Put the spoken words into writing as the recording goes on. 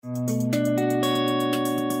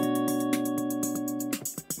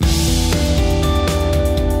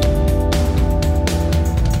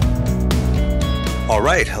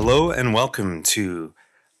right, hello and welcome to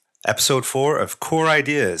episode 4 of Core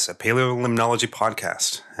Ideas, a paleolimnology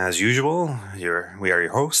podcast. As usual, we are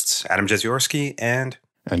your hosts, Adam Jeziorski and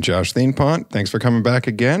Josh Thienpont. Thanks for coming back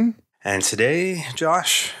again. And today,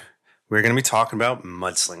 Josh, we're going to be talking about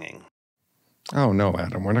mudslinging. Oh no,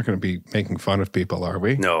 Adam, we're not going to be making fun of people, are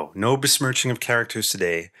we? No besmirching of characters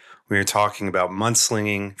today. We are talking about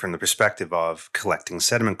mudslinging from the perspective of collecting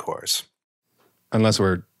sediment cores. Unless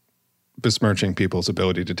we're besmirching people's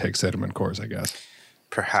ability to take sediment cores, I guess.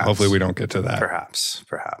 Perhaps. Hopefully we don't get to that. Perhaps.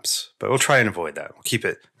 But we'll try and avoid that. We'll keep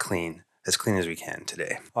it clean as we can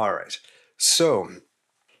today. All right. So,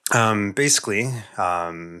 basically,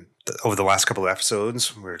 over the last couple of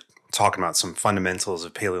episodes, we're talking about some fundamentals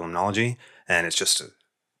of paleolimnology, and it's just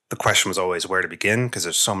the question was always where to begin because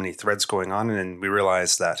there's so many threads going on, and we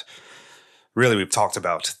realized that really we've talked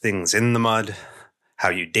about things in the mud, how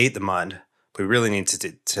you date the mud, but we really need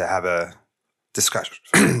to have a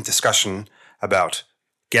discussion about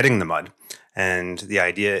getting the mud. And the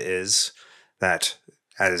idea is that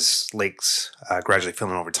as lakes gradually fill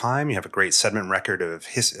in over time, you have a great sediment record of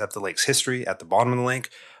the lake's history at the bottom of the lake.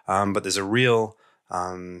 But there's a real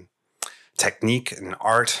technique and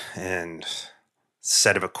art and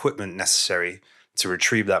set of equipment necessary to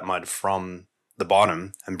retrieve that mud from the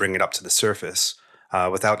bottom and bring it up to the surface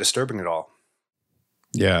without disturbing it all.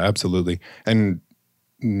 Yeah, absolutely. And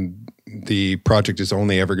the project is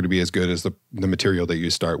only ever going to be as good as the material that you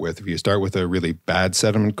start with. If you start with a really bad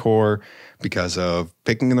sediment core because of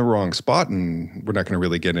picking in the wrong spot, and we're not going to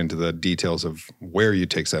really get into the details of where you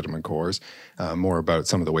take sediment cores, more about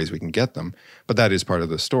some of the ways we can get them, but that is part of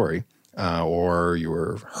the story. Or you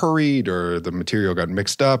were hurried, or the material got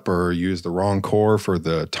mixed up, or used the wrong core for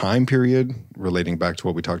the time period, relating back to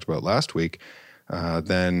what we talked about last week,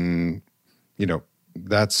 then,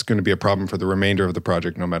 that's going to be a problem for the remainder of the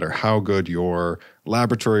project, no matter how good your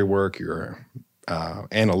laboratory work, your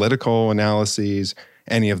analytical analyses,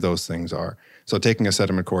 any of those things are. So taking a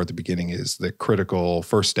sediment core at the beginning is the critical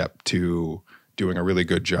first step to doing a really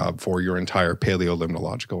good job for your entire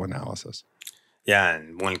paleolimnological analysis. Yeah,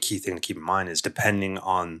 and one key thing to keep in mind is depending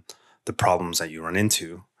on the problems that you run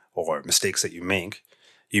into or mistakes that you make,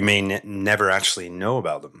 you may never actually know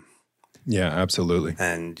about them. Yeah, absolutely.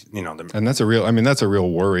 And, and that's a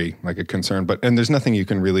real worry, like a concern, and there's nothing you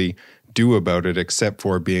can really do about it except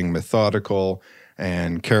for being methodical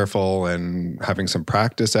and careful and having some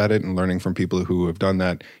practice at it and learning from people who have done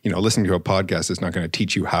that. Listening to a podcast is not going to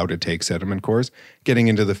teach you how to take sediment cores. Getting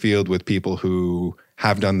into the field with people who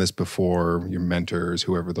have done this before, your mentors,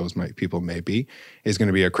 whoever those people may be, is going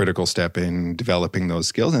to be a critical step in developing those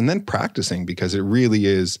skills and then practicing, because it really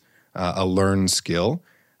is a learned skill.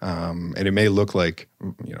 And it may look like,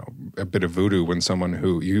 a bit of voodoo when someone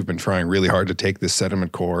who you've been trying really hard to take this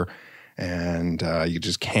sediment core and you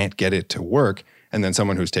just can't get it to work. And then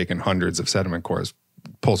someone who's taken hundreds of sediment cores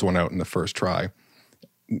pulls one out in the first try.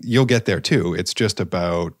 You'll get there too. It's just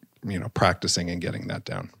about, practicing and getting that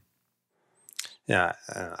down. Yeah,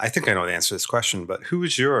 I think I know the answer to this question, but who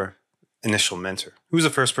was your initial mentor? Who was the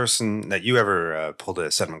first person that you ever pulled a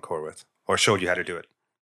sediment core with or showed you how to do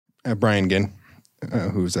it? Brian Ginn.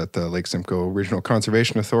 Who's at the Lake Simcoe Regional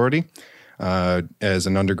Conservation Authority as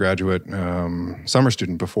an undergraduate summer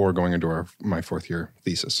student before going into my fourth year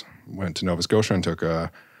thesis. Went to Nova Scotia and took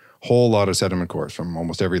a whole lot of sediment cores from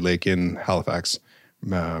almost every lake in Halifax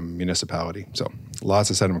municipality. So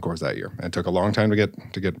lots of sediment cores that year. And it took a long time to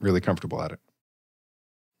get really comfortable at it.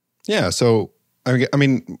 Yeah, so I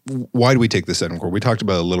mean, why do we take the sediment core? We talked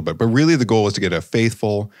about it a little bit, but really the goal is to get a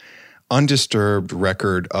faithful, undisturbed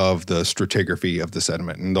record of the stratigraphy of the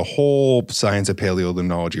sediment. And the whole science of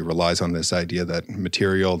paleolimnology relies on this idea that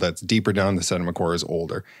material that's deeper down the sediment core is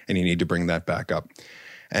older, and you need to bring that back up.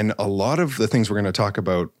 And a lot of the things we're going to talk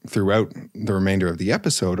about throughout the remainder of the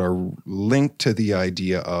episode are linked to the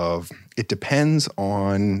idea of it depends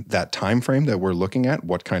on that time frame that we're looking at,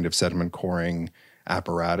 what kind of sediment coring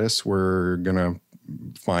apparatus we're going to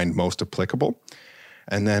find most applicable.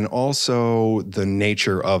 And then also the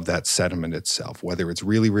nature of that sediment itself, whether it's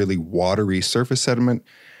really, really watery surface sediment,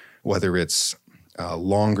 whether it's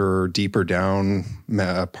longer, deeper down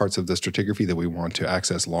parts of the stratigraphy that we want to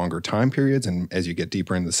access longer time periods. And as you get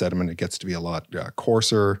deeper in the sediment, it gets to be a lot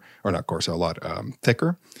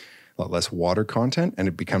thicker, a lot less water content, and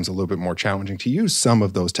it becomes a little bit more challenging to use some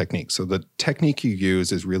of those techniques. So the technique you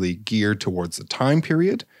use is really geared towards the time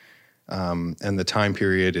period, and the time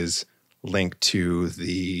period is linked to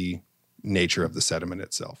the nature of the sediment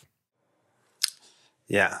itself.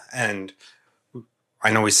 Yeah, and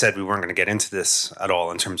I know we said we weren't going to get into this at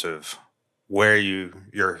all in terms of where you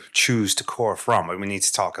choose to core from, but we need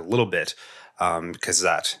to talk a little bit because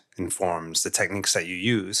that informs the techniques that you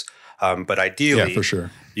use. But Yeah, ideally, for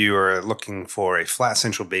sure. you are looking for a flat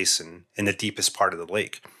central basin in the deepest part of the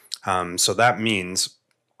lake. So that means,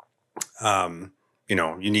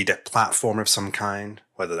 you need a platform of some kind,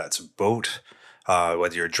 whether that's a boat,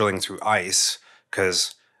 whether you're drilling through ice,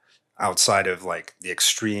 because outside of like the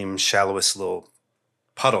extreme shallowest little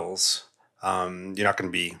puddles, you're not going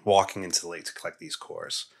to be walking into the lake to collect these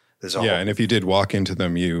cores. There's a Yeah, whole, and if you did walk into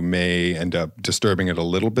them, you may end up disturbing it a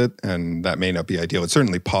little bit, and that may not be ideal. It's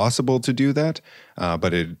certainly possible to do that,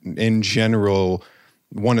 but in general,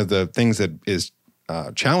 one of the things that is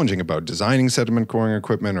challenging about designing sediment coring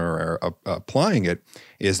equipment or applying it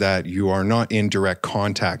is that you are not in direct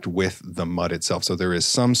contact with the mud itself. So there is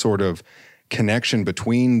some sort of connection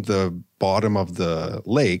between the bottom of the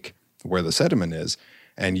lake, where the sediment is,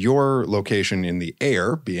 and your location in the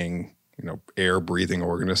air, being air-breathing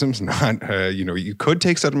organisms. Not, you could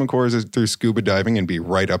take sediment cores through scuba diving and be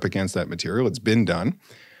right up against that material. It's been done,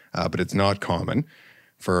 but it's not common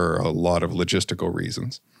for a lot of logistical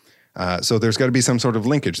reasons. So there's got to be some sort of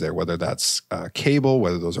linkage there, whether that's cable,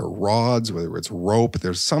 whether those are rods, whether it's rope.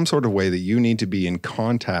 There's some sort of way that you need to be in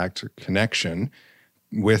contact or connection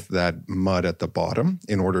with that mud at the bottom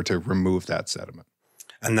in order to remove that sediment.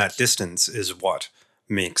 and that distance is what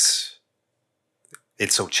makes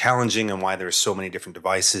it so challenging and why there's so many different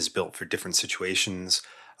devices built for different situations.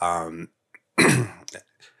 As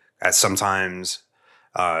sometimes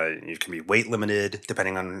you can be weight limited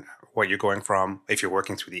depending on what you're going from. If you're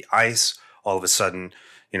working through the ice, all of a sudden,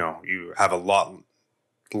 you have a lot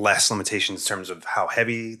less limitations in terms of how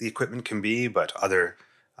heavy the equipment can be, but other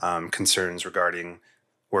concerns regarding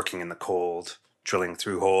working in the cold, drilling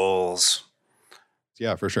through holes.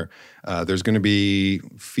 Yeah, for sure. There's going to be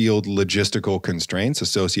field logistical constraints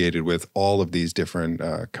associated with all of these different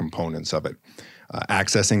components of it.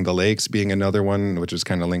 Accessing the lakes being another one, which is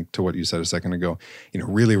kind of linked to what you said a second ago.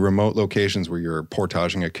 Really remote locations where you're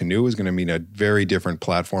portaging a canoe is going to mean a very different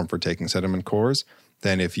platform for taking sediment cores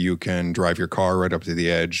than if you can drive your car right up to the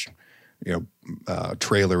edge,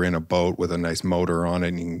 trailer in a boat with a nice motor on it,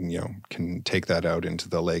 and you can take that out into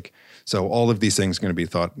the lake. So all of these things are going to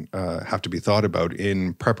be have to be thought about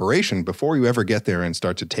in preparation before you ever get there and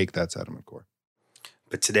start to take that sediment core.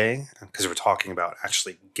 But today, because we're talking about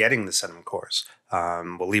actually getting the sediment cores,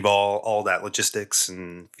 we'll leave all that logistics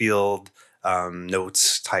and field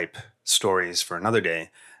notes type stories for another day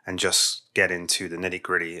and just get into the nitty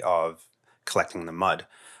gritty of collecting the mud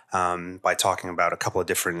by talking about a couple of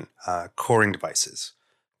different coring devices.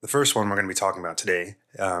 The first one we're going to be talking about today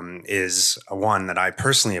is one that I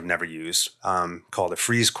personally have never used, called a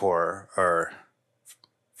freeze core or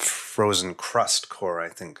frozen crust core, I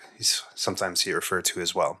think he's sometimes referred to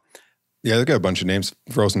as well. Yeah, they've got a bunch of names.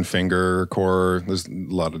 Frozen finger core, there's a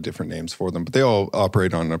lot of different names for them, but they all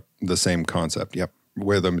operate on the same concept. Yep,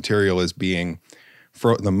 where the material is being,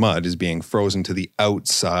 the mud is being frozen to the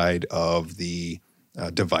outside of the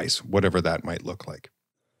device, whatever that might look like.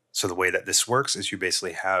 So the way that this works is you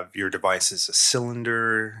basically have your device as a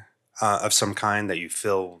cylinder of some kind that you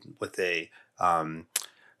fill with a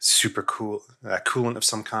coolant of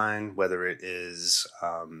some kind, whether it is...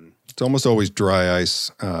 it's almost always dry ice,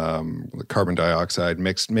 carbon dioxide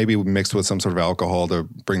maybe mixed with some sort of alcohol to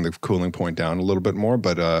bring the cooling point down a little bit more,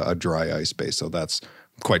 but a dry ice base. So that's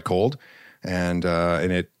quite cold. And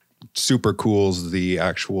it super cools the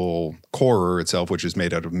actual core itself, which is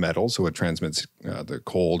made out of metal. So it transmits the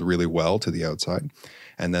cold really well to the outside.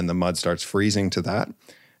 And then the mud starts freezing to that.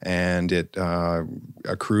 And it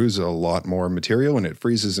accrues a lot more material, and it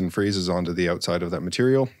freezes and freezes onto the outside of that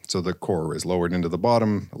material. So the core is lowered into the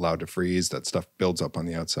bottom, allowed to freeze. That stuff builds up on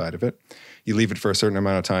the outside of it. You leave it for a certain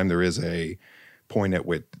amount of time. There is a point at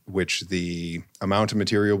which the amount of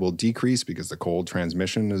material will decrease because the cold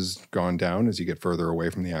transmission has gone down as you get further away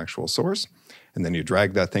from the actual source. And then you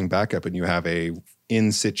drag that thing back up, and you have a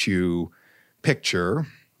in situ picture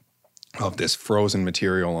of this frozen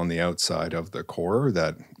material on the outside of the core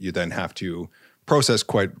that you then have to process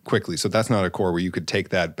quite quickly. So that's not a core where you could take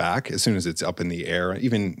that back as soon as it's up in the air. If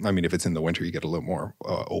it's in the winter, you get a little more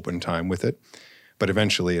open time with it. But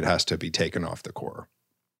eventually it has to be taken off the core.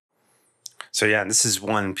 So yeah, this is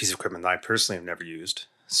one piece of equipment that I personally have never used.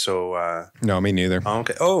 So no, me neither.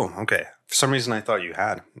 Okay. Oh, okay. For some reason, I thought you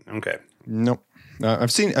had. Okay. Nope.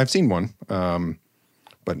 I've seen one,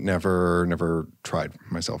 but never tried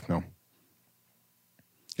myself. No.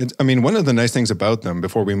 One of the nice things about them,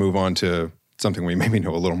 before we move on to something we maybe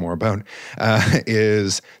know a little more about,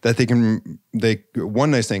 is that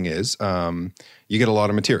one nice thing is you get a lot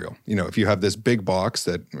of material. If you have this big box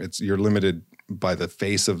you're limited by the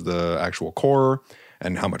face of the actual core,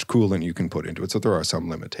 and how much coolant you can put into it. So there are some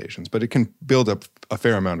limitations, but it can build up a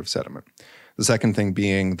fair amount of sediment. The second thing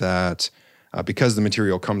being that because the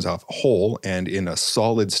material comes off whole and in a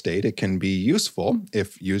solid state, it can be useful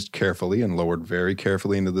if used carefully and lowered very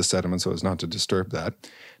carefully into the sediment so as not to disturb that,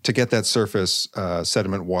 to get that surface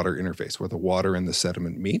sediment-water interface where the water and the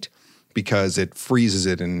sediment meet, because it freezes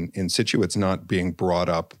it in situ. It's not being brought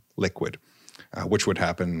up liquid, which would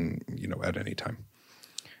happen, at any time.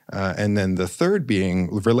 And then the third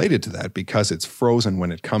being related to that, because it's frozen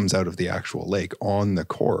when it comes out of the actual lake on the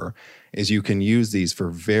core, is you can use these for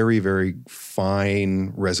very, very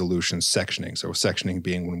fine resolution sectioning. So sectioning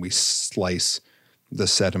being when we slice the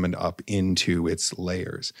sediment up into its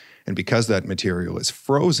layers. And because that material is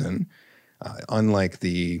frozen, unlike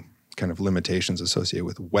the kind of limitations associated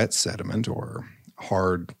with wet sediment or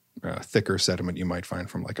hard, thicker sediment you might find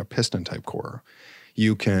from like a piston type core,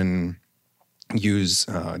 you can use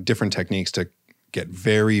different techniques to get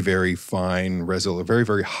very, very fine, very,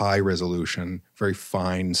 very high resolution, very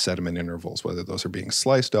fine sediment intervals, whether those are being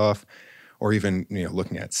sliced off or even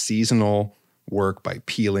looking at seasonal work by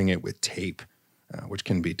peeling it with tape, which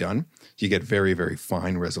can be done. You get very, very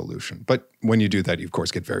fine resolution. But when you do that, you of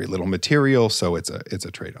course get very little material, so it's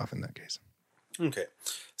a trade-off in that case. Okay,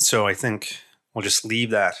 so I think we'll just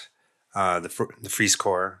leave that the freeze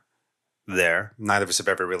core there. Neither of us have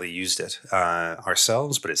ever really used it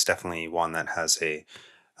ourselves, but it's definitely one that has a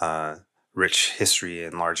rich history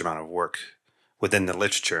and large amount of work within the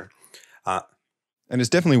literature. And it's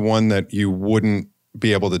definitely one that you wouldn't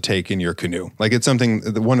be able to take in your canoe. Like it's something,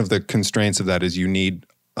 one of the constraints of that is you need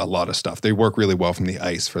a lot of stuff. They work really well from the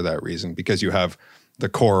ice for that reason, because you have the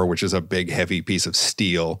core, which is a big, heavy piece of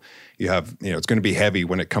steel. You have, it's going to be heavy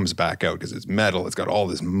when it comes back out because it's metal. It's got all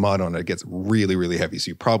this mud on it. It gets really, really heavy. So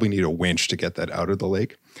you probably need a winch to get that out of the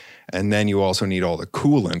lake. And then you also need all the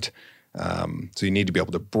coolant. So you need to be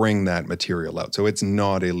able to bring that material out. So it's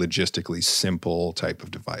not a logistically simple type of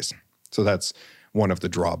device. So that's one of the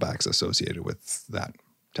drawbacks associated with that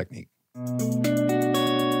technique.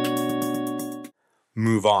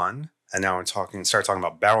 Move on. And now start talking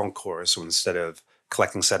about barrel cores. So instead of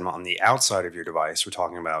collecting sediment on the outside of your device, we're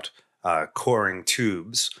talking about coring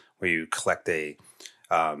tubes where you collect a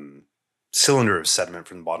cylinder of sediment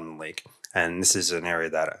from the bottom of the lake. And this is an area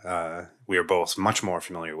that we are both much more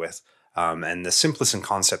familiar with. And the simplest in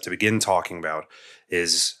concept to begin talking about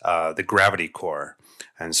is the gravity core.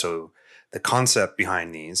 And so the concept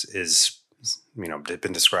behind these is,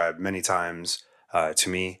 been described many times to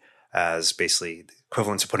me as basically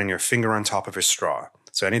equivalent to putting your finger on top of a straw.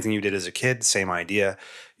 So anything you did as a kid, same idea.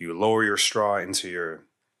 You lower your straw into your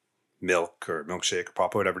milk or milkshake or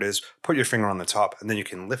pop, whatever it is, put your finger on the top, and then you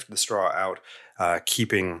can lift the straw out,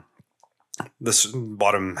 keeping the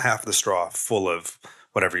bottom half of the straw full of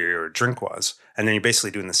whatever your drink was. And then you're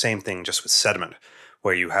basically doing the same thing just with sediment,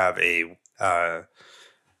 where you have a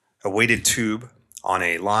weighted tube on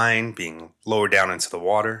a line being lowered down into the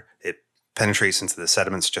water. It penetrates into the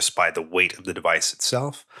sediments just by the weight of the device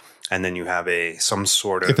itself. And then you have some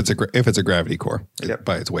sort of... If it's a gravity core, yep.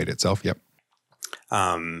 By its weight itself, yep.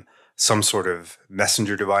 Some sort of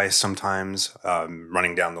messenger device sometimes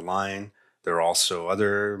running down the line. There are also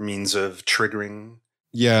other means of triggering.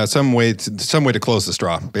 Yeah, some way to close the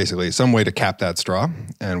straw, basically. Some way to cap that straw.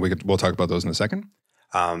 And we'll talk about those in a second.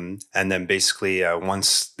 And then basically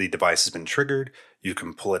once the device has been triggered, you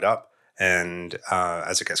can pull it up. And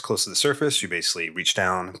as it gets close to the surface, you basically reach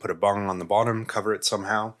down, put a bung on the bottom, cover it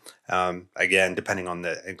somehow. Again, depending on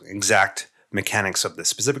the exact mechanics of the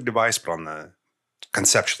specific device, but on the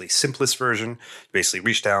conceptually simplest version, you basically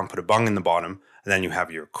reach down, put a bung in the bottom, and then you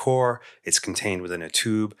have your core. It's contained within a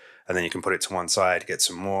tube, and then you can put it to one side, get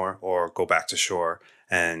some more, or go back to shore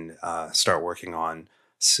and start working on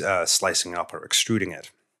slicing up or extruding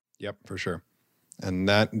it. Yep, for sure. And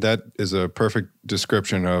that is a perfect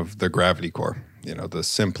description of the gravity core, the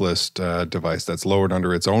simplest device that's lowered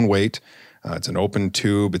under its own weight. It's an open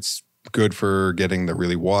tube. It's good for getting the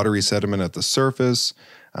really watery sediment at the surface,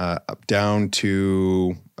 up down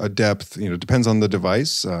to a depth, depends on the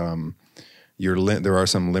device. There are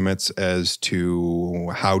some limits as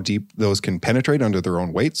to how deep those can penetrate under their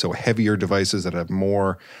own weight. So heavier devices that have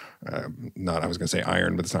more, I was going to say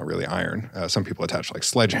iron, but it's not really iron. Some people attach like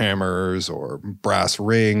sledgehammers or brass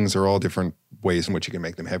rings or all different ways in which you can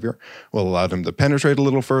make them heavier. Will allow them to penetrate a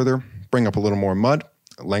little further, bring up a little more mud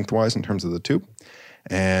lengthwise in terms of the tube.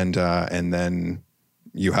 And then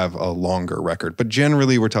you have a longer record. But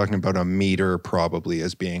generally we're talking about a meter probably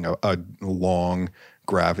as being a long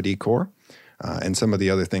gravity core. And some of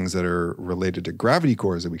the other things that are related to gravity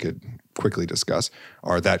cores that we could quickly discuss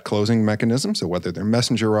are that closing mechanism. So whether they're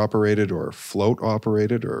messenger operated or float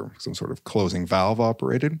operated or some sort of closing valve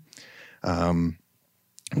operated,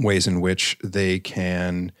 ways in which they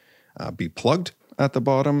can be plugged at the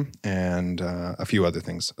bottom, and a few other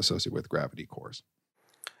things associated with gravity cores.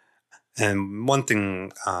 And one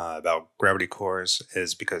thing about gravity cores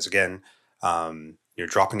is because, again, you're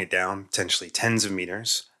dropping it down potentially tens of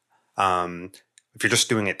meters. If you're just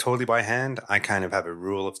doing it totally by hand, I kind of have a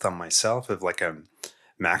rule of thumb myself of like a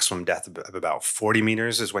maximum depth of about 40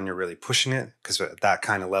 meters is when you're really pushing it, because at that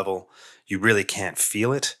kind of level, you really can't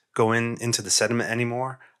feel it go into the sediment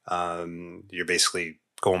anymore. You're basically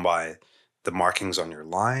going by the markings on your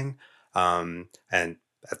line.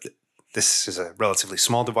 This is a relatively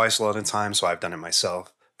small device a lot of the time, so I've done it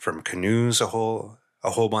myself from canoes a whole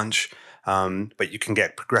bunch. But you can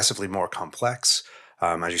get progressively more complex.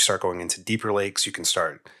 As you start going into deeper lakes, you can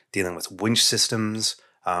start dealing with winch systems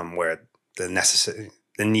where the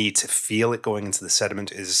need to feel it going into the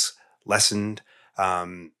sediment is lessened.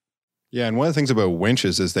 Yeah, and one of the things about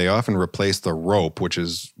winches is they often replace the rope, which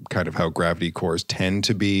is kind of how gravity cores tend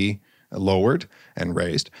to be lowered and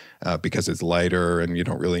raised because it's lighter and you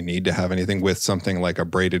don't really need to have anything, with something like a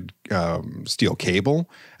braided steel cable.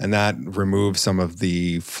 And that removes some of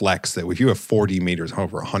the flex that if you have 40 meters,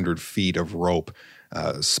 over 100 feet of rope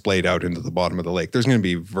splayed out into the bottom of the lake, there's going to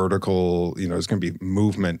be vertical, there's going to be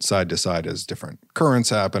movement side to side as different currents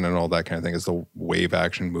happen and all that kind of thing as the wave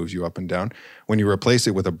action moves you up and down. When you replace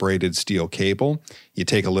it with a braided steel cable, you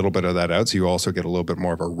take a little bit of that out, so you also get a little bit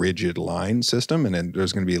more of a rigid line system, and then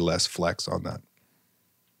there's going to be less flex on that.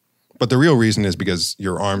 But the real reason is because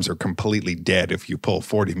your arms are completely dead if you pull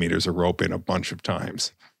 40 meters of rope in a bunch of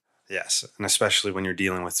times. Yes, and especially when you're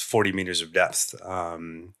dealing with 40 meters of depth,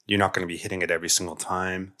 you're not going to be hitting it every single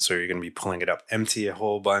time. So you're going to be pulling it up empty a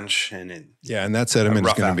whole bunch. And that sediment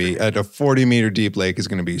is going to be, at a 40-meter deep lake, is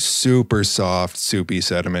going to be super soft, soupy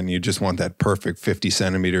sediment. You just want that perfect 50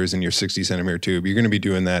 centimeters in your 60-centimeter tube. You're going to be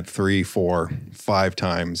doing that 3, 4, 5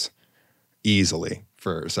 times easily.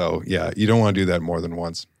 So you don't want to do that more than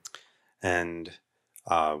once. And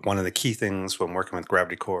one of the key things when working with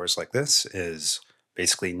gravity cores like this is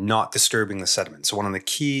basically not disturbing the sediment. So one of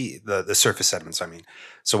the the surface sediments, I mean.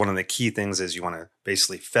 So one of the key things is you want to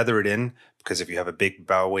basically feather it in, because if you have a big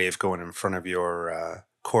bow wave going in front of your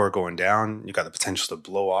core going down, you've got the potential to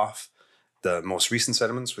blow off the most recent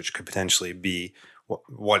sediments, which could potentially be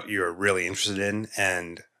what you're really interested in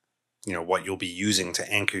and, what you'll be using to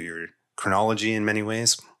anchor your chronology in many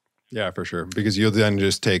ways. Yeah, for sure. Because you'll then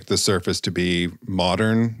just take the surface to be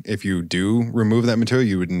modern. If you do remove that material,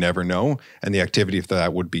 you would never know. And the activity for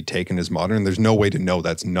that would be taken as modern. There's no way to know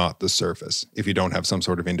that's not the surface if you don't have some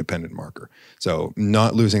sort of independent marker. So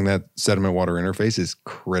not losing that sediment water interface is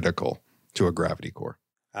critical to a gravity core.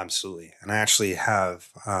 Absolutely. And I actually have,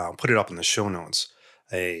 I'll put it up in the show notes,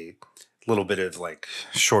 a little bit of like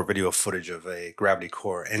short video footage of a gravity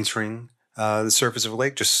core entering the surface of a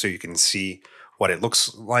lake, just so you can see what it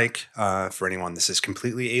looks like for anyone this is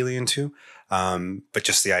completely alien to. But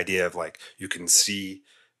just the idea of like, you can see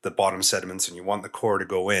the bottom sediments and you want the core to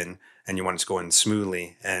go in and you want it to go in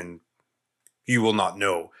smoothly, and you will not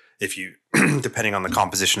know if you, depending on the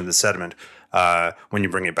composition of the sediment, when you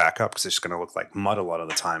bring it back up, because it's going to look like mud a lot of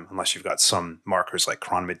the time, unless you've got some markers like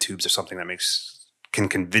chironomid tubes or something that can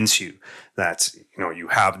convince you that, you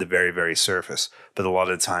have the very, very surface. But a lot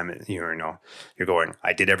of the time, you're going,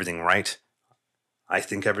 I did everything right. I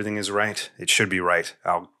think everything is right. It should be right.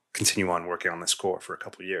 I'll continue on working on this core for a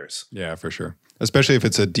couple of years. Yeah, for sure. Especially if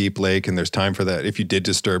it's a deep lake and there's time for that. If you did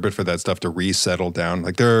disturb it, for that stuff to resettle down.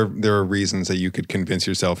 Like there are reasons that you could convince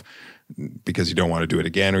yourself, because you don't want to do it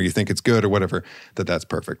again or you think it's good or whatever, that's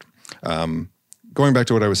perfect. Going back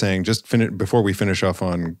to what I was saying, before we finish off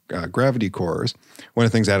on gravity cores, one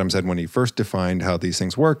of the things Adam said when he first defined how these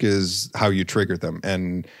things work is how you trigger them.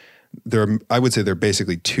 And I would say there are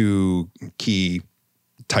basically two key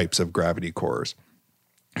types of gravity cores.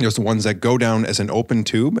 There's the ones that go down as an open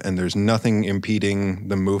tube and there's nothing impeding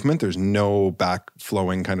the movement. There's no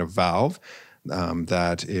backflowing kind of valve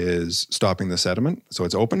that is stopping the sediment. So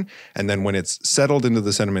it's open. And then when it's settled into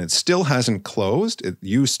the sediment, it still hasn't closed.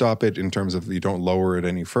 You stop it in terms of you don't lower it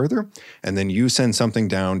any further. And then you send something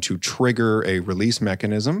down to trigger a release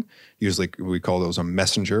mechanism. Usually we call those a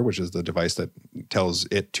messenger, which is the device that tells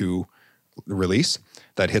it to release.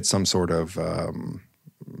 That hits some sort of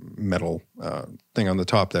metal thing on the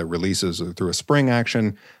top that releases through a spring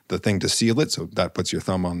action, the thing to seal it. So that puts your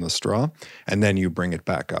thumb on the straw, and then you bring it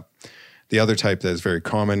back up. The other type that is very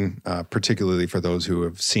common, particularly for those who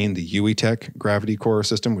have seen the UETech gravity core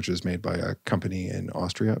system, which is made by a company in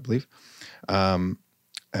Austria, I believe,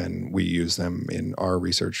 and we use them in our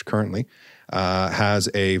research currently, has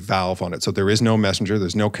a valve on it. So there is no messenger.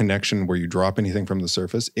 There's no connection where you drop anything from the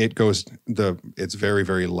surface. It's very,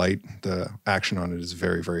 very light. The action on it is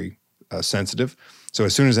very, very sensitive. So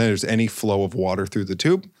as soon as there's any flow of water through the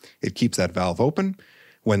tube, it keeps that valve open.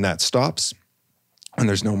 When that stops and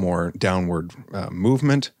there's no more downward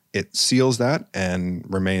movement, it seals that and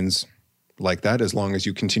remains like that as long as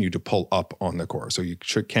you continue to pull up on the core. So you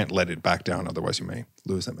can't let it back down, otherwise you may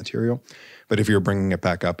lose that material. But if you're bringing it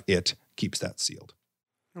back up, it keeps that sealed.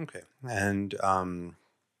 Okay. And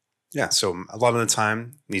so a lot of the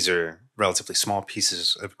time, these are relatively small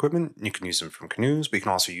pieces of equipment. You can use them from canoes, but you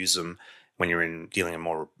can also use them when you're dealing in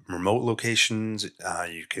more remote locations.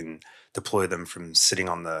 You can deploy them from sitting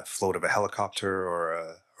on the float of a helicopter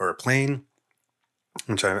or a plane,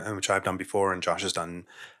 which I've done before, and Josh has done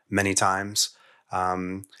many times.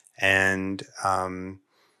 In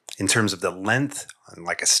terms of the length,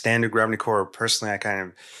 like a standard gravity core, personally, I kind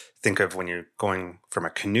of think of when you're going from a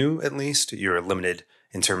canoe, at least, you're limited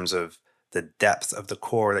in terms of the depth of the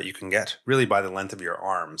core that you can get, really by the length of your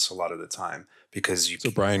arms a lot of the time.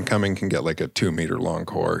 So Brian Cumming can get like a 2-meter long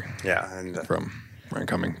core. Yeah. And from Brian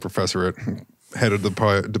Cumming, professor head of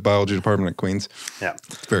the biology department at Queen's. Yeah.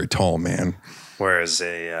 Very tall man. Whereas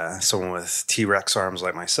someone with T-Rex arms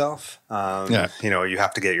like myself, you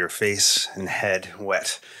have to get your face and head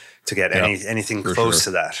wet to get anything close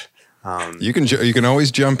to that. You can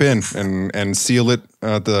always jump in and seal it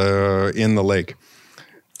in the lake.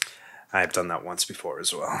 I've done that once before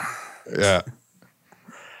as well. Yeah,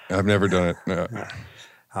 I've never done it. No.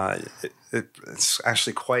 It's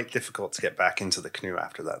actually quite difficult to get back into the canoe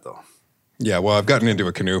after that, though. Yeah, well, I've gotten into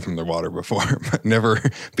a canoe from the water before, but never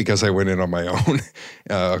because I went in on my own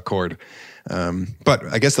accord. But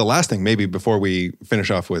I guess the last thing, maybe before we finish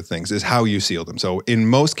off with things, is how you seal them. So in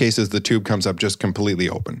most cases, the tube comes up just completely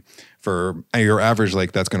open. For your average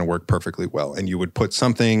lake, that's going to work perfectly well. And you would put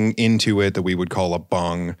something into it that we would call a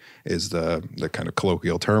bung, is the kind of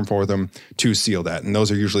colloquial term for them, to seal that. And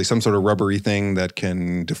those are usually some sort of rubbery thing that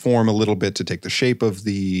can deform a little bit to take the shape of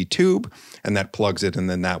the tube, and that plugs it, and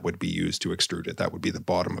then that would be used to extrude it. That would be the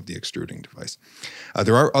bottom of the extruding device.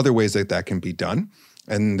 There are other ways that can be done.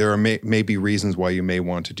 And there are maybe reasons why you may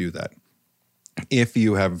want to do that. If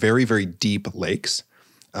you have very, very deep lakes,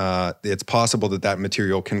 it's possible that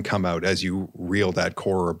material can come out as you reel that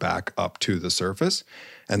core back up to the surface.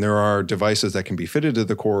 And there are devices that can be fitted to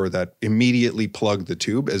the core that immediately plug the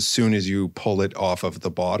tube as soon as you pull it off of the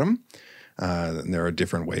bottom. And there are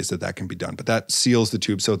different ways that can be done. But that seals the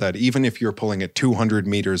tube so that even if you're pulling it 200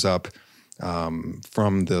 meters up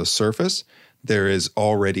from the surface, there is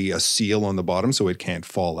already a seal on the bottom so it can't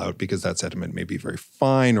fall out, because that sediment may be very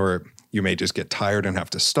fine, or you may just get tired and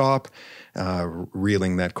have to stop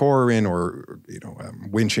reeling that core in, or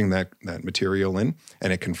winching that material in,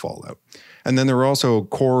 and it can fall out. And then there are also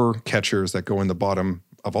core catchers that go in the bottom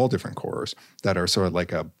of all different cores that are sort of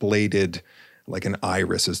like a bladed, like an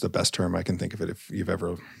iris is the best term I can think of it. If you've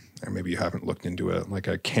ever, or maybe you haven't looked into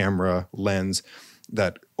a camera lens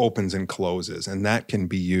that opens and closes, and that can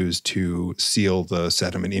be used to seal the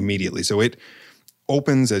sediment immediately. So it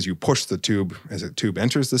opens as you push the tube, as the tube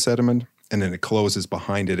enters the sediment, and then it closes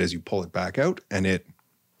behind it as you pull it back out, and it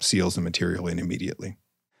seals the material in immediately.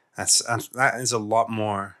 That is a lot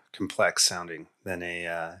more complex sounding than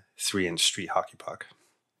a 3-inch street hockey puck.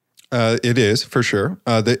 It is, for sure.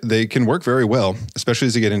 They can work very well, especially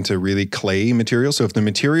as you get into really clay material. So if the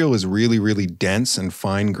material is really, really dense and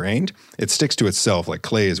fine-grained, it sticks to itself. Like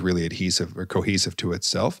clay is really adhesive or cohesive to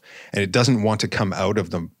itself, and it doesn't want to come out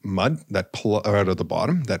of the mud, out of the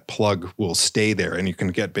bottom. That plug will stay there, and you can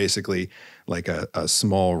get basically like a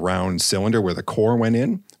small round cylinder where the core went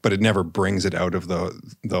in, but it never brings it out of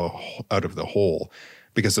the hole,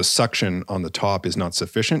 because the suction on the top is not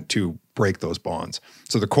sufficient to break those bonds.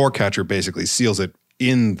 So the core catcher basically seals it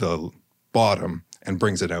in the bottom and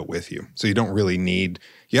brings it out with you. So you don't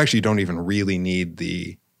even really need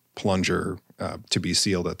the plunger to be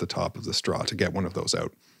sealed at the top of the straw to get one of those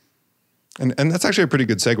out. And that's actually a pretty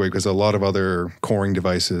good segue, because a lot of other coring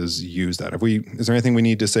devices use that. Is there anything we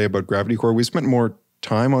need to say about gravity core? We spent more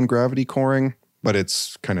time on gravity coring, but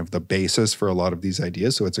it's kind of the basis for a lot of these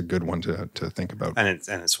ideas, so it's a good one to think about. And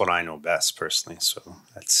it's what I know best personally, so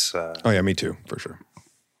that's... oh yeah, me too, for sure.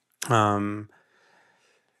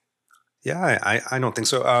 Yeah, I don't think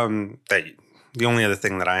so. The only other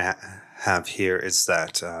thing that I have here is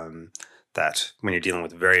that that when you're dealing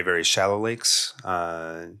with very, very shallow lakes,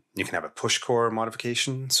 you can have a push core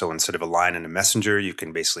modification. So instead of a line and a messenger, you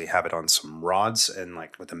can basically have it on some rods and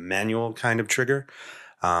like with a manual kind of trigger.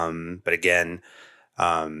 But again,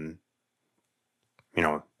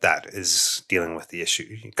 that is dealing with the issue.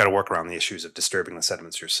 You got to work around the issues of disturbing the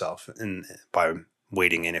sediments yourself, and by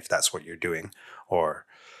wading in if that's what you're doing, or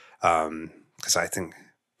because I think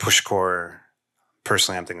push core,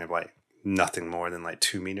 personally, I'm thinking of like nothing more than like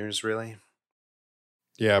 2 meters, really.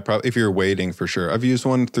 Yeah, probably if you're wading, for sure. I've used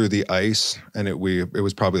one through the ice, and it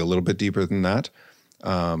was probably a little bit deeper than that.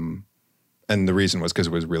 And the reason was because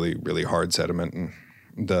it was really, really hard sediment,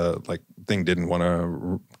 and the thing didn't want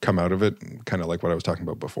to come out of it, kind of like what I was talking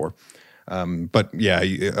about before. But yeah,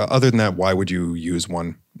 other than that, why would you use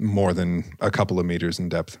one more than a couple of meters in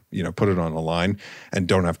depth? Put it on a line and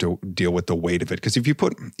don't have to deal with the weight of it. Because if you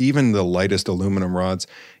put even the lightest aluminum rods,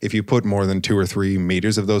 if you put more than 2 or 3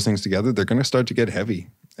 meters of those things together, they're going to start to get heavy.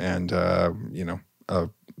 And, a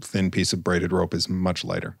thin piece of braided rope is much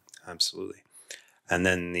lighter. Absolutely. And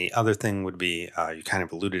then the other thing would be, you kind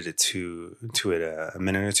of alluded to it a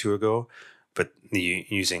minute or two ago, but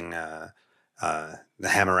using the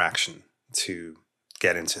hammer action to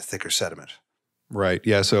get into thicker sediment. Right.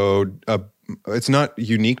 Yeah. So it's not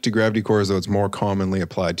unique to gravity cores, though it's more commonly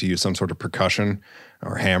applied to use some sort of percussion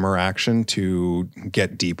or hammer action to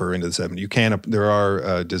get deeper into the sediment. There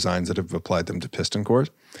are designs that have applied them to piston cores.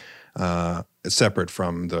 It's separate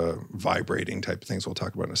from the vibrating type of things we'll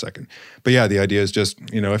talk about in a second. But yeah, the idea is just,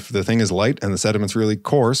 if the thing is light and the sediment's really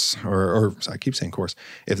coarse, or I keep saying coarse,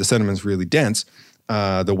 if the sediment's really dense,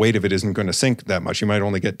 the weight of it isn't going to sink that much. You might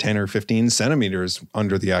only get 10 or 15 centimeters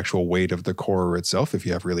under the actual weight of the core itself if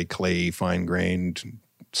you have really clay, fine-grained,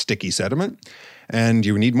 sticky sediment. And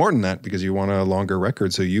you need more than that because you want a longer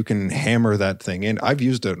record, so you can hammer that thing in. I've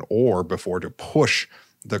used an oar before to push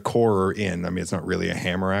the core in. I mean, it's not really a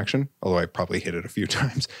hammer action, although I probably hit it a few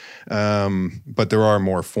times. But there are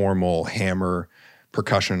more formal hammer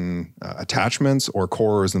percussion attachments or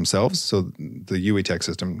cores themselves. So the UETech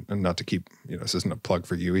system, and not to keep, this isn't a plug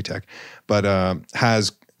for UETech, but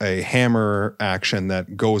has a hammer action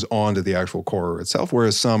that goes onto the actual core itself,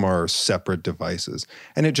 whereas some are separate devices.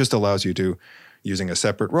 And it just allows you to, using a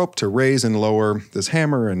separate rope, to raise and lower this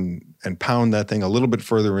hammer and pound that thing a little bit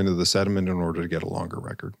further into the sediment in order to get a longer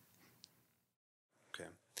record. Okay.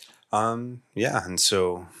 Yeah, and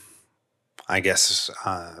so I guess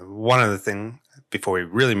one other thing before we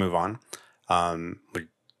really move on,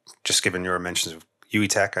 just given your mentions of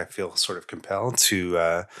UETech, I feel sort of compelled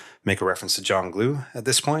to make a reference to John Glue at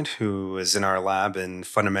this point, who is in our lab and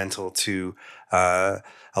fundamental to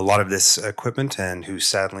a lot of this equipment, and who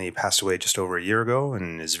sadly passed away just over a year ago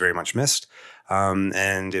and is very much missed.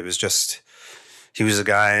 And it was just, he was a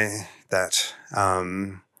guy that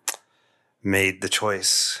made the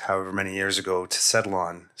choice however many years ago to settle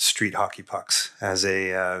on street hockey pucks as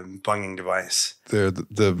a bunging device. They're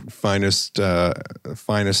the finest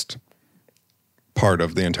part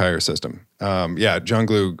of the entire system. Yeah, John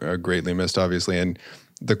Glue greatly missed, obviously, and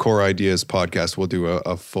the Core Ideas podcast will do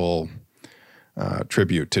a full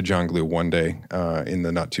tribute to John Glue one day in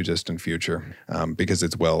the not too distant future, because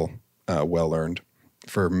it's well earned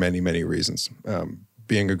for many, many reasons.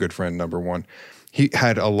 Being a good friend, number one. He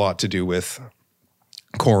had a lot to do with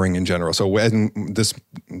coring in general. So when this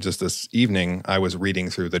evening, I was reading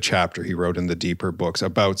through the chapter he wrote in the Deeper books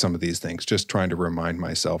about some of these things, just trying to remind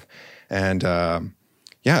myself. And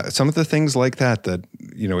yeah, some of the things like that,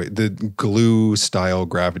 the Glue style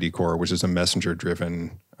gravity core, which is a messenger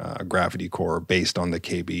driven gravity core based on the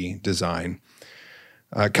KB design,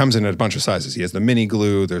 comes in a bunch of sizes. He has the mini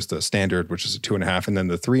Glue, there's the standard, which is a 2.5, and then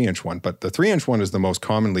the 3-inch one. But the 3-inch one is the most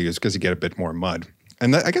commonly used because you get a bit more mud.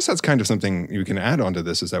 And I guess that's kind of something you can add onto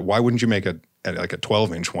this, is that why wouldn't you make like a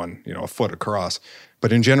 12-inch one, a foot across?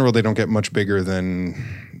 But in general, they don't get much bigger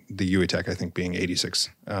than the UETech, I think, being 86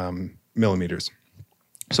 millimeters.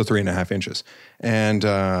 So 3.5 inches. And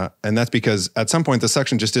that's because at some point the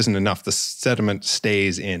suction just isn't enough. The sediment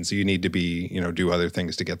stays in. So you need to do other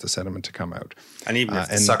things to get the sediment to come out. And even if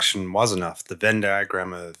the suction was enough, the Venn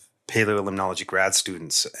diagram of paleolimnology grad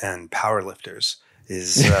students and power lifters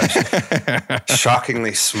is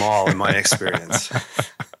shockingly small in my experience.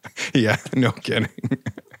 Yeah, no kidding.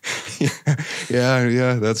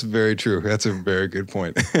 Yeah, that's very true. That's a very good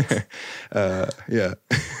point. Yeah,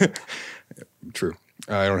 true.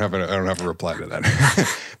 I don't have a reply to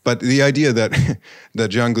that. But the idea that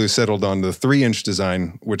John Glue settled on the 3-inch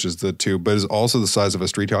design, which is the tube, but is also the size of a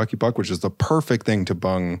street hockey puck, which is the perfect thing to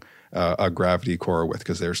bung a gravity core with,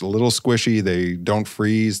 because they're a little squishy, they don't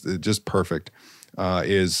freeze, they're just perfect. I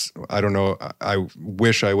don't know, I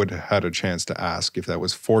wish I would have had a chance to ask if that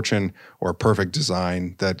was fortune or perfect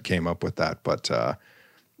design that came up with that. But to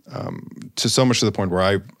so much to the point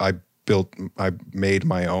where I made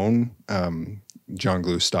my own John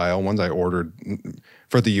Glue style ones I ordered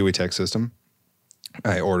for the UETech system.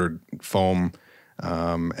 I ordered foam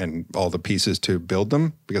and all the pieces to build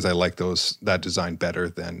them because I like that design better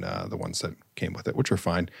than the ones that came with it, which are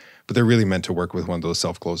fine. But they're really meant to work with one of those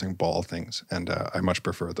self-closing ball things. And I much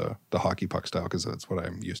prefer the hockey puck style because that's what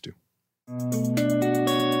I'm used to.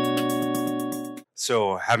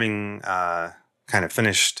 So having kind of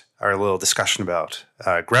finished our little discussion about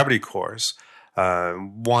gravity cores,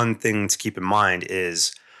 one thing to keep in mind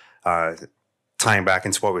is tying back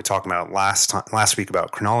into what we were talking about last week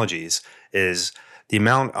about chronologies is the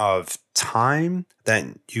amount of time that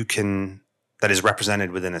is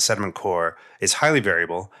represented within a sediment core is highly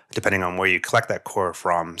variable depending on where you collect that core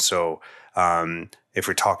from. So if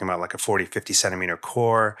we're talking about like a 40, 50 centimeter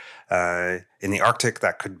core in the Arctic,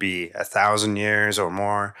 that could be 1,000 years or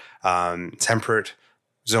more. Temperate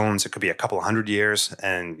zones, it could be a couple hundred years,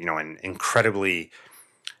 and in incredibly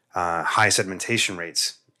high sedimentation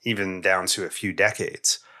rates, even down to a few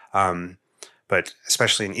decades. But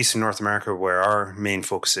especially in Eastern North America, where our main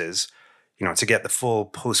focus is, to get the full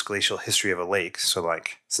post-glacial history of a lake, so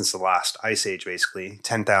like since the last ice age, basically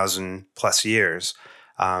 10,000 plus years,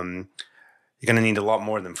 you're going to need a lot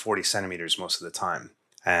more than 40 centimeters most of the time.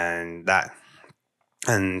 And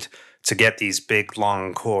to get these big,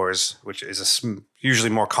 long cores, which is usually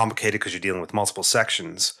more complicated because you're dealing with multiple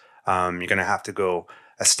sections, you're going to have to go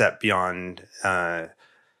a step beyond a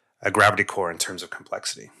gravity core in terms of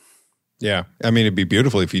complexity. Yeah. I mean, it'd be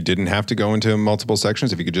beautiful if you didn't have to go into multiple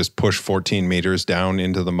sections, if you could just push 14 meters down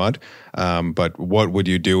into the mud. But what would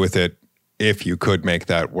you do with it if you could make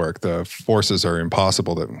that work? The forces are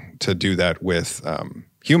impossible to do that with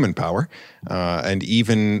human power. And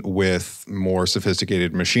even with more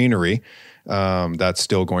sophisticated machinery, that's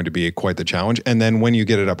still going to be quite the challenge. And then when you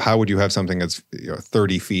get it up, how would you have something that's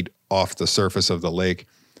 30 feet off the surface of the lake?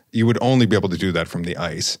 You would only be able to do that from the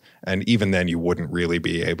ice. And even then you wouldn't really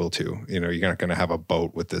be able to. You're not going to have a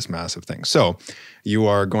boat with this massive thing. So you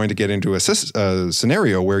are going to get into a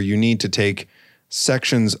scenario where you need to take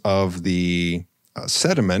sections of the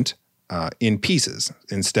sediment in pieces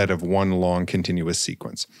instead of one long continuous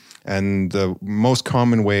sequence. And the most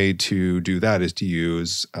common way to do that is to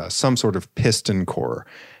use some sort of piston core.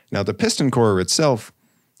 Now, the piston core itself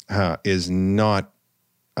is not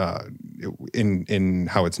in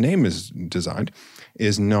how its name is designed,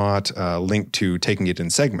 is not linked to taking it in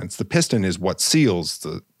segments. The piston is what seals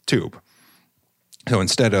the tube. So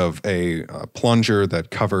instead of a plunger that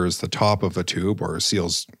covers the top of a tube or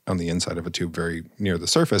seals on the inside of a tube very near the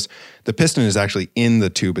surface, the piston is actually in the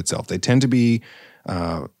tube itself. They tend to be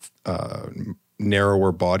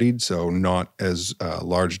narrower bodied, so not as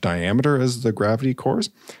large diameter as the gravity cores.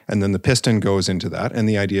 And then the piston goes into that. And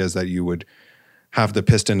the idea is that you would have the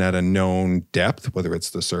piston at a known depth, whether it's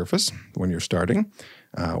the surface when you're starting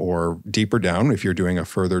or deeper down if you're doing a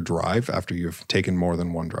further drive after you've taken more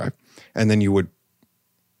than one drive. And then you would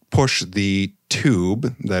push the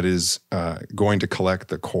tube that is going to collect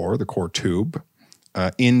the core tube,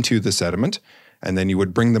 into the sediment. And then you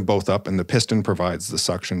would bring them both up, and the piston provides the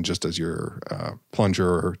suction just as your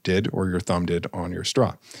plunger did or your thumb did on your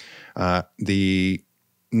straw. The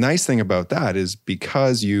nice thing about that is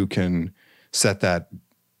because you can set that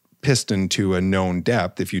piston to a known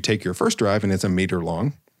depth, if you take your first drive and it's a meter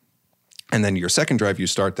long, and then your second drive, you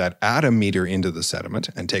start that at a meter into the sediment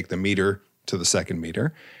and take the meter to the second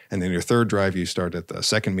meter. And then your third drive, you start at the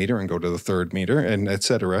second meter and go to the third meter, and et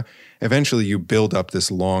cetera. Eventually, you build up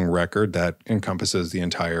this long record that encompasses the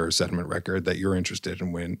entire sediment record that you're interested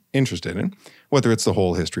in, whether it's the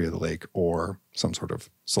whole history of the lake or some sort of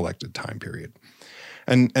selected time period.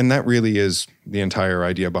 And that really is the entire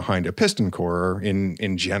idea behind a piston core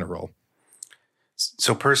in general.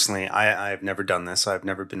 So personally, I've never done this. I've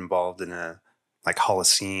never been involved in a like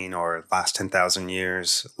Holocene or last 10,000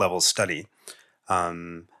 years level study.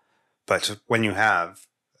 But when you have,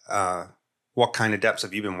 what kind of depths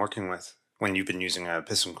have you been working with when you've been using a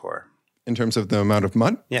piston core? In terms of the amount of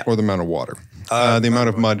mud, yeah, or the amount of water? The amount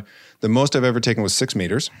of mud. The most I've ever taken was 6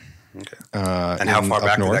 meters. Okay. And how far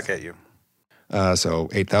back did that get you? So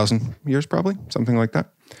 8,000 years probably, something like that.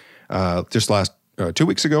 Just last 2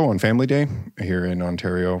 weeks ago on Family Day here in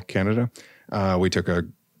Ontario, Canada, we took a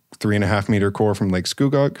 3.5 meter core from Lake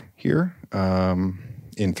Scugog here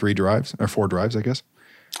in 4 drives, I guess.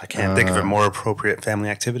 I can't think of a more appropriate family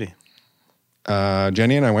activity.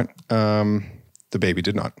 Jenny and I went. The baby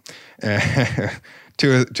did not.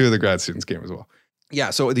 Two of the grad students came as well.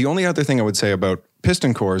 Yeah, so the only other thing I would say about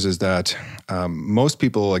piston cores is that most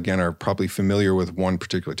people, again, are probably familiar with one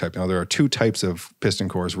particular type. Now, there are 2 types of piston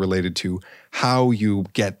cores related to how you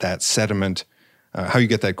get that sediment, how you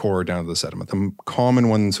get that core down to the sediment. The common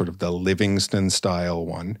one, sort of the Livingston style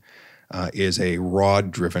one, is a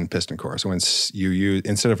rod-driven piston core. So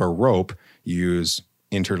instead of a rope, you use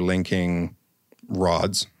interlinking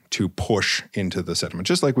rods to push into the sediment,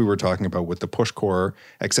 just like we were talking about with the push core,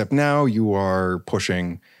 except now you are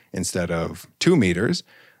pushing, instead of 2 meters,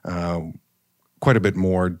 quite a bit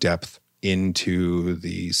more depth into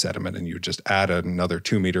the sediment, and you just add another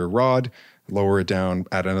 2 meter rod, lower it down,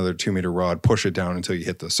 add another 2 meter rod, push it down until you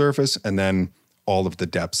hit the surface, and then all of the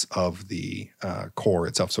depths of the core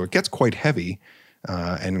itself. So it gets quite heavy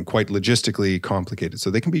and quite logistically complicated.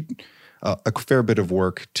 So they can be a fair bit of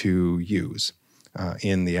work to use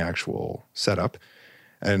in the actual setup.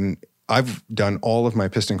 And I've done all of my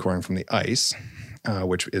piston coring from the ice,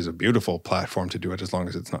 which is a beautiful platform to do it as long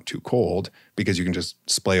as it's not too cold, because you can just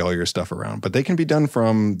splay all your stuff around. But they can be done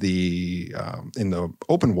from the in the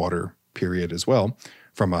open water period as well,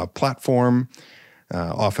 from a platform.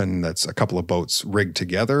 Often that's a couple of boats rigged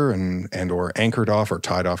together and or anchored off or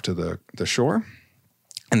tied off to the shore.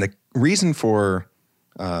 And the reason for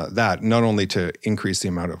that, not only to increase the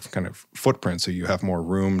amount of kind of footprint, so you have more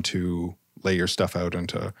room to lay your stuff out and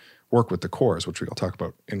to work with the cores, which we'll talk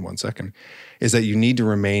about in 1 second, is that you need to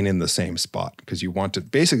remain in the same spot, because you want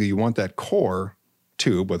that core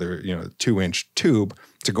tube, whether, 2-inch tube,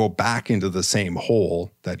 to go back into the same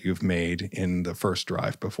hole that you've made in the first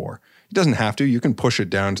drive before. It doesn't have to. You can push it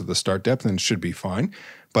down to the start depth and it should be fine.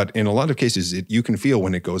 But in a lot of cases, you can feel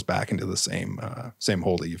when it goes back into the same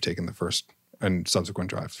hole that you've taken the first and subsequent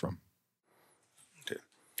drives from. Okay.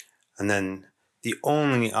 And then the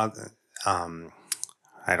only other,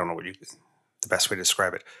 I don't know the best way to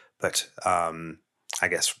describe it, but I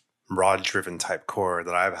guess rod-driven type core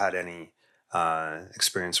that I've had any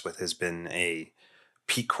experience with has been a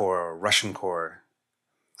peak core or Russian core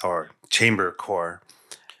or chamber core.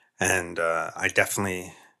 And I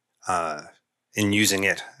definitely, in using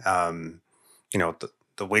it,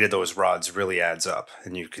 the weight of those rods really adds up,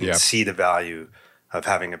 and you can see the value of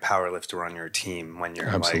having a power lifter on your team when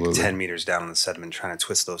you're like 10 meters down in the sediment trying to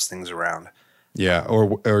twist those things around. Yeah,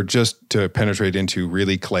 or just to penetrate into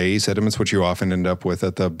really clayey sediments, which you often end up with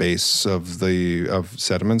at the base of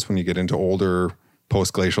sediments when you get into older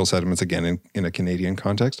post-glacial sediments, again, in a Canadian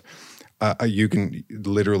context. You can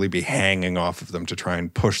literally be hanging off of them to try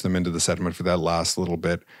and push them into the sediment for that last little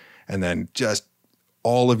bit. And then just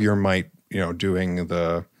all of your might, doing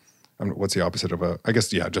what's the opposite of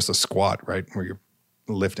just a squat, right? Where you're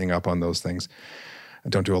lifting up on those things. I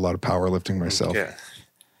don't do a lot of powerlifting myself. Yeah.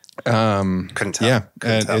 Couldn't tell.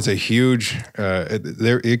 It's a huge,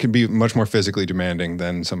 it can be much more physically demanding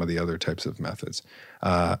than some of the other types of methods.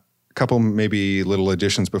 A couple maybe little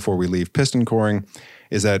additions before we leave piston coring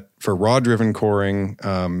is that for rod-driven coring,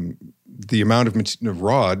 the amount of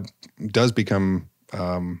rod does become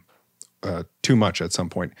too much at some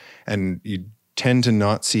point. And you tend to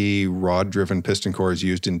not see rod-driven piston cores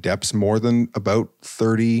used in depths more than about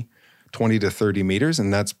 20 to 30 meters.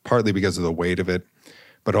 And that's partly because of the weight of it,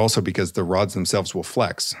 but also because the rods themselves will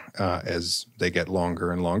flex as they get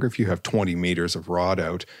longer and longer. If you have 20 meters of rod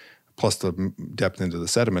out, plus the depth into the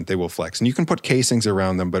sediment, they will flex. And you can put casings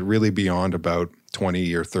around them, but really beyond about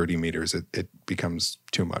 20 or 30 meters, it becomes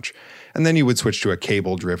too much. And then you would switch to a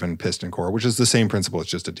cable-driven piston core, which is the same principle. It's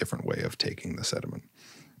just a different way of taking the sediment.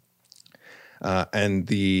 And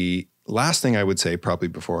the last thing I would say, probably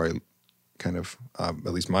before I kind of, at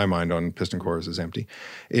least my mind on piston cores is empty,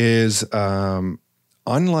 is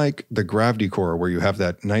unlike the gravity core where you have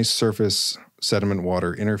that nice surface sediment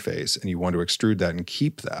water interface and you want to extrude that and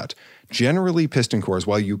keep that, generally piston cores,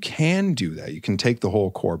 while you can do that, you can take the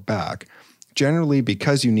whole core back, generally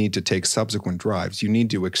because you need to take subsequent drives, you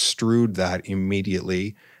need to extrude that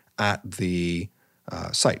immediately at the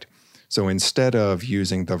site. So instead of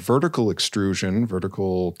using the vertical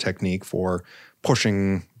technique for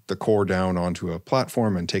pushing the core down onto a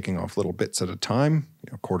platform and taking off little bits at a time,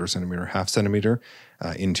 1/4 centimeter, 1/2 centimeter,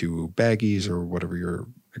 into baggies or whatever you're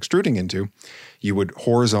extruding into, you would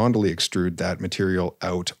horizontally extrude that material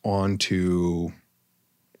out onto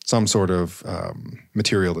some sort of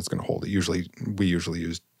material that's going to hold it. We usually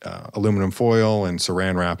use aluminum foil and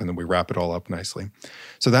saran wrap, and then we wrap it all up nicely.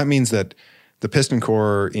 So that means that the piston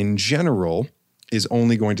core in general is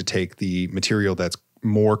only going to take the material that's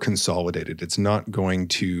more consolidated. It's not going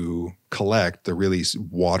to collect the really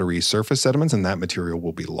watery surface sediments, and that material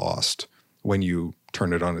will be lost when you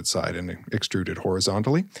turn it on its side and extrude it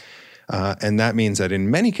horizontally. And that means that in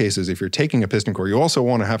many cases, if you're taking a piston core, you also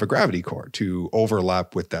want to have a gravity core to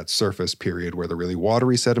overlap with that surface period where the really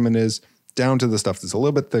watery sediment is, down to the stuff that's a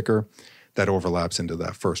little bit thicker that overlaps into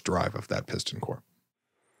that first drive of that piston core.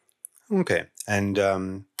 Okay. And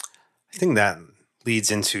I think that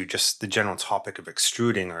leads into just the general topic of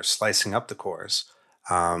extruding or slicing up the cores,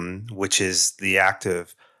 which is the act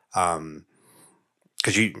of,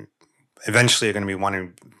 because you eventually are going to be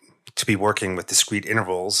wanting to be working with discrete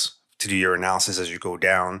intervals to do your analysis as you go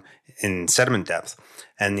down in sediment depth.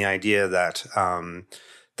 And the idea that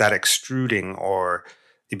that extruding, or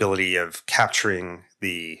the ability of capturing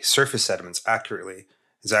the surface sediments accurately,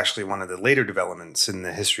 is actually one of the later developments in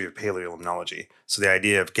the history of paleolimnology. So the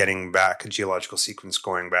idea of getting back a geological sequence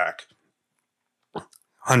going back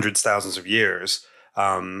hundreds, thousands of years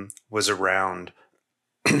was around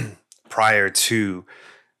prior to,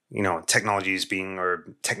 technologies being,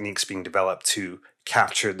 or techniques being developed to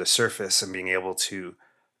capture the surface and being able to,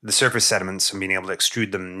 the surface sediments, and being able to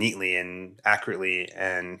extrude them neatly and accurately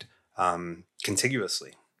and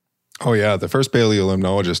contiguously. Oh yeah, the first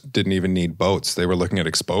paleolimnologists didn't even need boats. They were looking at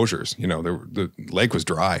exposures. The lake was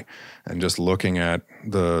dry, and just looking at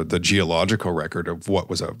the geological record of what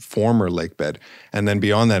was a former lake bed. And then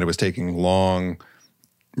beyond that, it was taking long,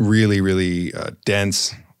 really, really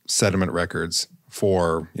dense sediment records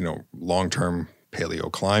for, long-term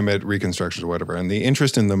paleoclimate reconstructions or whatever. And the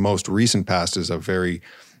interest in the most recent past is a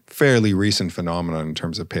fairly recent phenomenon in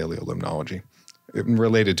terms of paleolimnology. It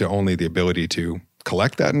related to only the ability to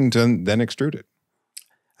collect that and then extrude it.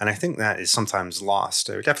 And I think that is sometimes lost.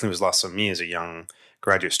 It definitely was lost on me as a young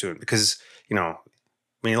graduate student because, when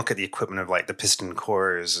you look at the equipment of like the piston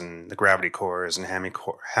cores and the gravity cores and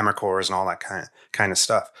hammer cores and all that kind of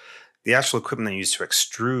stuff, the actual equipment they use to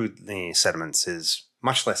extrude the sediments is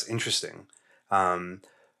much less interesting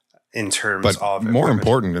in terms of more equipment.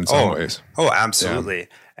 Important in some ways. Oh, absolutely. Yeah.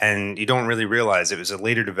 And you don't really realize it was a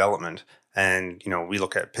later development. And, we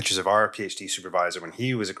look at pictures of our PhD supervisor when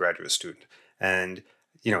he was a graduate student. And,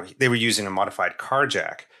 they were using a modified car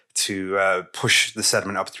jack to push the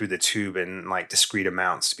sediment up through the tube in like discrete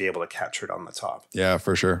amounts to be able to capture it on the top. Yeah,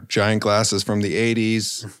 for sure. Giant glasses from the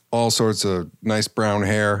 80s, all sorts of nice brown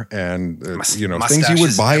hair and, things you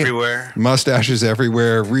would buy. Everywhere. Mustaches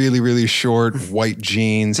everywhere, really, really short white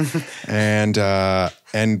jeans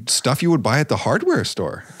and stuff you would buy at the hardware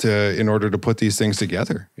store in order to put these things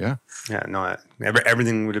together. Yeah. Yeah, no,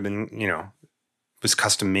 everything would have been, was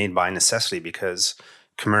custom made by necessity because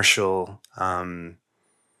commercial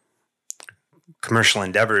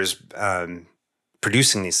endeavors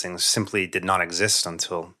producing these things simply did not exist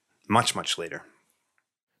until much, much later.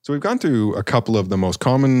 So we've gone through a couple of the most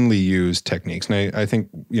commonly used techniques. And I think,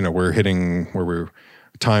 we're hitting where we're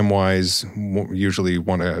time-wise usually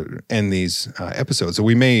want to end these episodes. So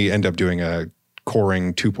we may end up doing a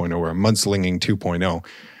coring 2.0 or a mudslinging 2.0.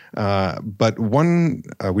 But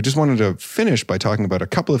we just wanted to finish by talking about a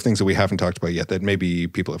couple of things that we haven't talked about yet that maybe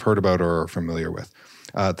people have heard about or are familiar with.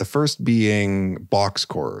 The first being box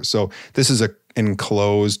corers. So this is an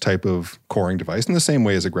enclosed type of coring device in the same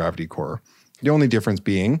way as a gravity corer. The only difference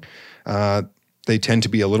being they tend to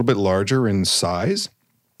be a little bit larger in size.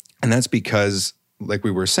 And that's because, like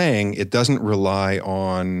we were saying, it doesn't rely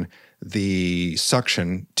on the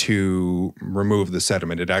suction to remove the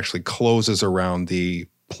sediment. It actually closes around the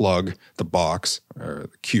plug, the box, or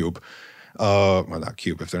the cube. Well, not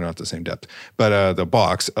cube if they're not the same depth, but the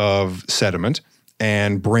box of sediment,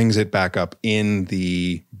 and brings it back up in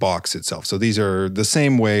the box itself. So these are the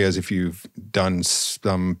same way as if you've done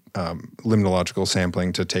some limnological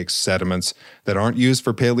sampling to take sediments that aren't used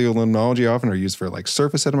for paleolimnology often, are used for like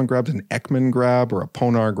surface sediment grabs, an Ekman grab or a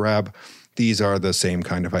Ponar grab. These are the same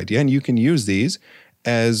kind of idea. And you can use these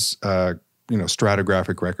as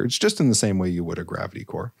stratigraphic records just in the same way you would a gravity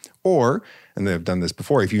core. Or, and they've done this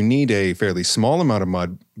before, if you need a fairly small amount of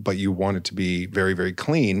mud, but you want it to be very, very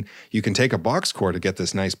clean, you can take a box core to get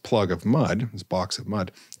this nice plug of mud, this box of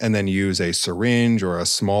mud, and then use a syringe or a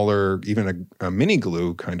smaller, even a mini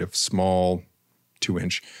glue kind of small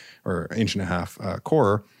 2-inch or 1.5-inch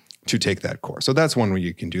core to take that core. So that's one way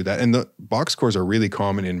you can do that. And the box cores are really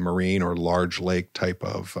common in marine or large lake type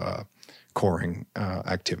of coring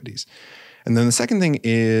activities. And then the second thing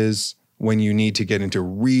is when you need to get into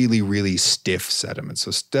really, really stiff sediments. So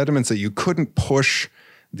sediments that you couldn't push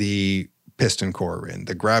the piston core in.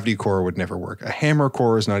 The gravity core would never work. A hammer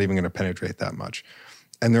core is not even going to penetrate that much.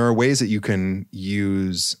 And there are ways that you can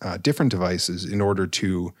use different devices in order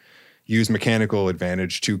to use mechanical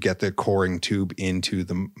advantage to get the coring tube into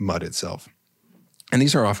the mud itself. And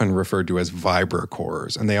these are often referred to as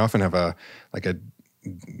vibrocorers. And they often have a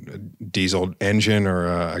diesel engine or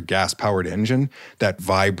a gas-powered engine that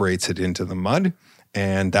vibrates it into the mud,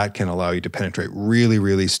 and that can allow you to penetrate really,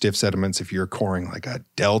 really stiff sediments. If you're coring like a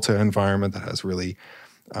delta environment that has really,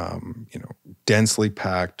 densely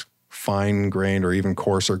packed, fine-grained or even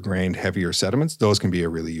coarser-grained, heavier sediments, those can be a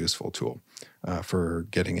really useful tool. for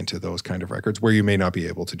getting into those kind of records where you may not be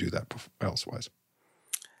able to do that elsewise.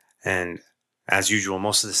 And as usual,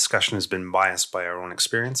 most of the discussion has been biased by our own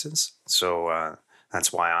experiences. So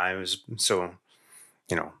that's why I was so,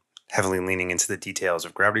 heavily leaning into the details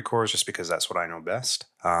of gravity cores, just because that's what I know best.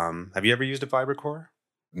 Have you ever used a vibrocore?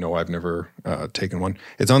 No, I've never taken one.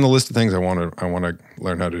 It's on the list of things I want to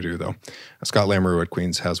learn how to do, though. Scott Lamoureux at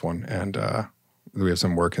Queens has one, and we have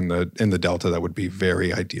some work in the Delta that would be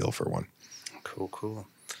very ideal for one. Cool.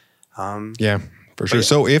 Yeah, for sure. Yeah.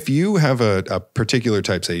 So if you have a particular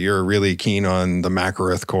type, say you're really keen on the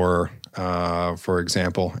Macareth core, for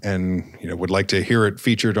example, and would like to hear it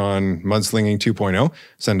featured on Mudslinging 2.0,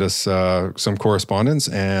 send us some correspondence,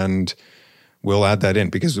 and we'll add that in,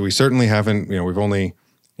 because we certainly haven't. We've only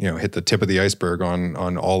hit the tip of the iceberg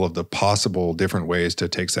on all of the possible different ways to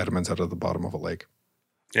take sediments out of the bottom of a lake.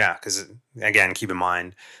 Yeah, because again, keep in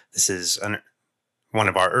mind, this is one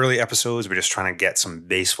of our early episodes. We're just trying to get some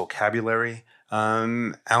base vocabulary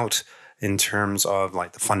out in terms of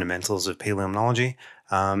like the fundamentals of paleolimnology,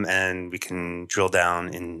 and we can drill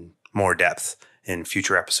down in more depth in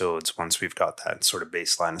future episodes once we've got that sort of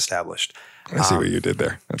baseline established. I see what you did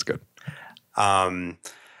there. That's good.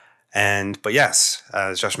 But yes,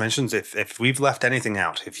 as Josh mentions, if we've left anything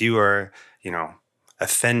out, if you are,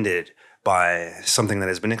 offended by something that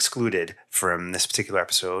has been excluded from this particular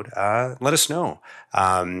episode, let us know.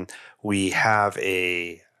 We have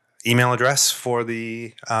a email address for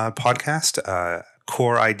the podcast,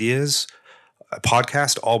 Core Ideas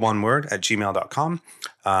Podcast, all one word, at gmail.com.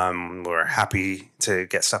 We're happy to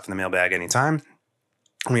get stuff in the mailbag anytime.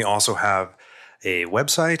 We also have a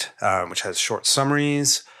website, which has short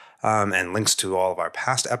summaries, and links to all of our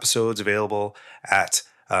past episodes available at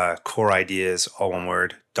Core Ideas, all one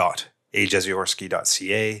word,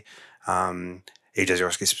 .ajeziorsky.ca.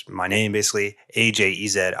 Ajeziorsky is my name, basically,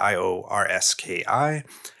 AJEZIORSKI.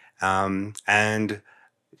 And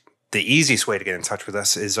the easiest way to get in touch with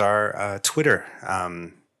us is our Twitter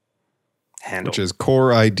handle, which is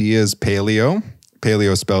Core Ideas Paleo.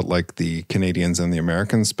 Paleo spelled like the Canadians and the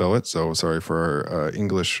Americans spell it. So sorry for our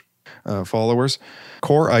English followers.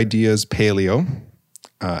 Core Ideas Paleo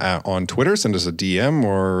on Twitter. Send us a DM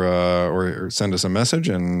or send us a message,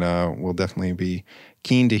 and we'll definitely be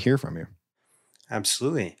keen to hear from you.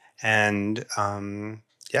 Absolutely. And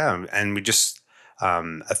and we just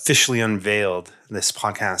officially unveiled this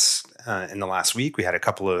podcast in the last week. We had a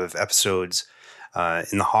couple of episodes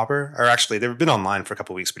in the hopper, or actually they've been online for a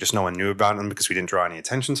couple of weeks, but just no one knew about them because we didn't draw any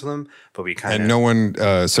attention to them. But we kind of, and no one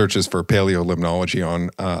searches for paleolimnology on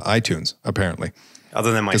iTunes, apparently,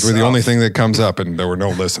 other than myself, because we're the only thing that comes up, and there were no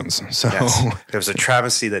listens. So yes, there was a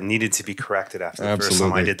travesty that needed to be corrected after the first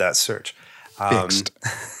time I did that search. Fixed.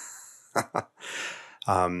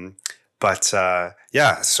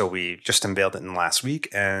 So we just unveiled it in the last week,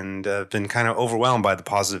 and been kind of overwhelmed by the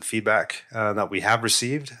positive feedback that we have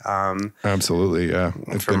received. Absolutely, yeah,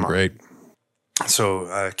 it's been great.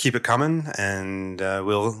 So keep it coming, and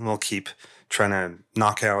we'll keep trying to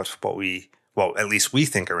knock out at least we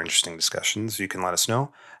think are interesting discussions. You can let us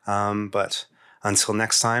know. But until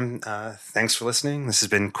next time, thanks for listening. This has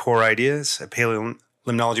been Core Ideas, a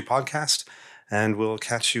paleolimnology podcast, and we'll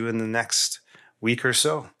catch you in the next week or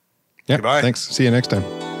so. Yeah, goodbye. Thanks. See you next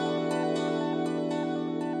time.